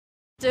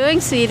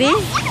Doing, sweetie?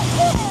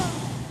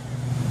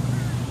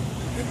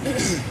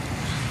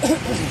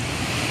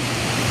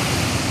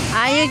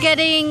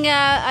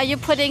 Are you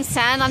putting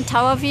sand on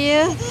top of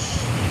you?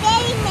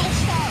 Very nice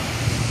show.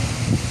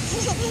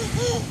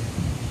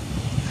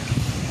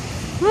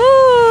 Woo!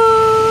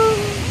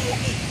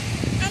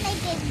 And I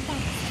did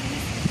that.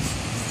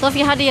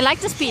 Sophie, how do you like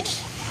this beach?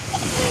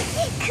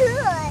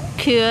 Cool.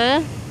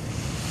 Cool.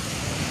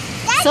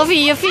 Sophie,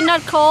 you feel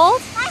not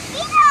cold?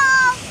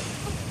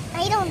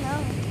 I don't know.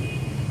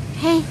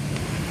 Hey.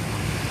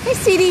 Hey,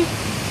 sweetie.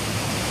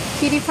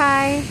 Cutie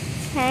pie.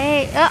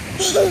 Hey. Oh.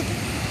 Oh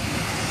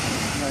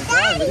my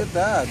God, look at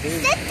that,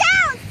 baby. Sit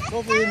down.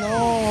 Sophie, no, I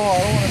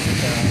don't want to sit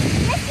down.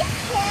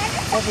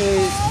 Sophie,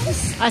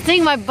 I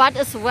think my butt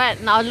is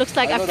wet now. It looks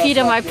like I peed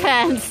in my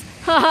pants.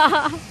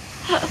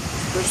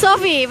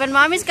 Sophie, when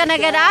mommy's gonna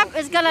get up,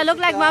 it's gonna look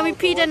like mommy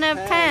peed in her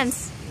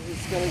pants.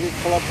 It's gonna get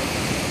clubbed.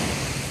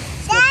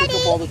 It's gonna pick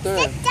up all the dirt.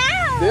 Sit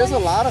down. There's a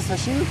lot of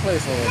sashimi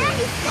place over there.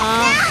 Daddy, sit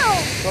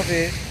down.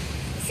 Sophie.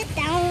 Sit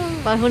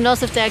down. But who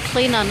knows if they're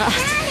clean or not.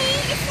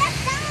 Daddy, sit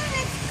down.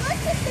 It's good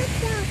to sit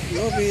down.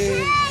 Sophie.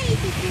 It's okay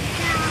to sit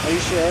down. Are you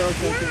sure?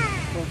 Okay, Yeah. okay.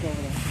 Go over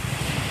there.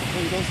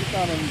 Don't sit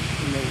down in the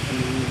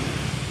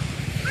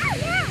Oh,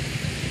 yeah.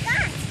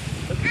 That.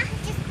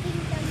 Just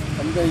being done.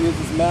 I'm gonna use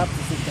this map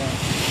to sit down.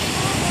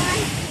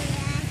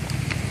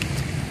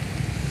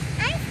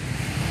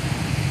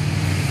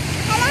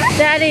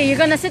 Daddy, you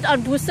gonna sit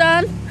on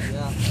Busan?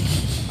 Yeah.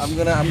 I'm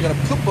gonna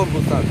poop on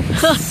Busan.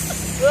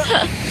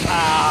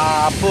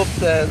 Poop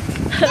that.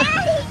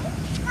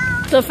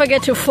 Don't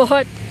forget to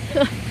fart.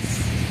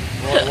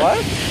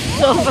 What?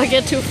 Don't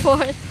forget to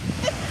fart.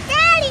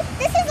 Daddy,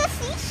 this is a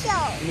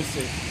seashell. Let me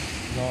see.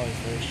 No, it's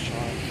very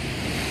sharp.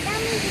 That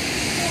means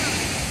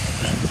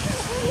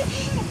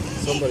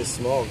it's Somebody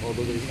smoked,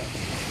 although there's not.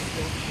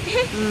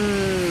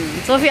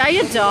 Sophie, are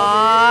you a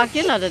dog?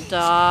 You're not a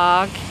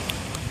dog.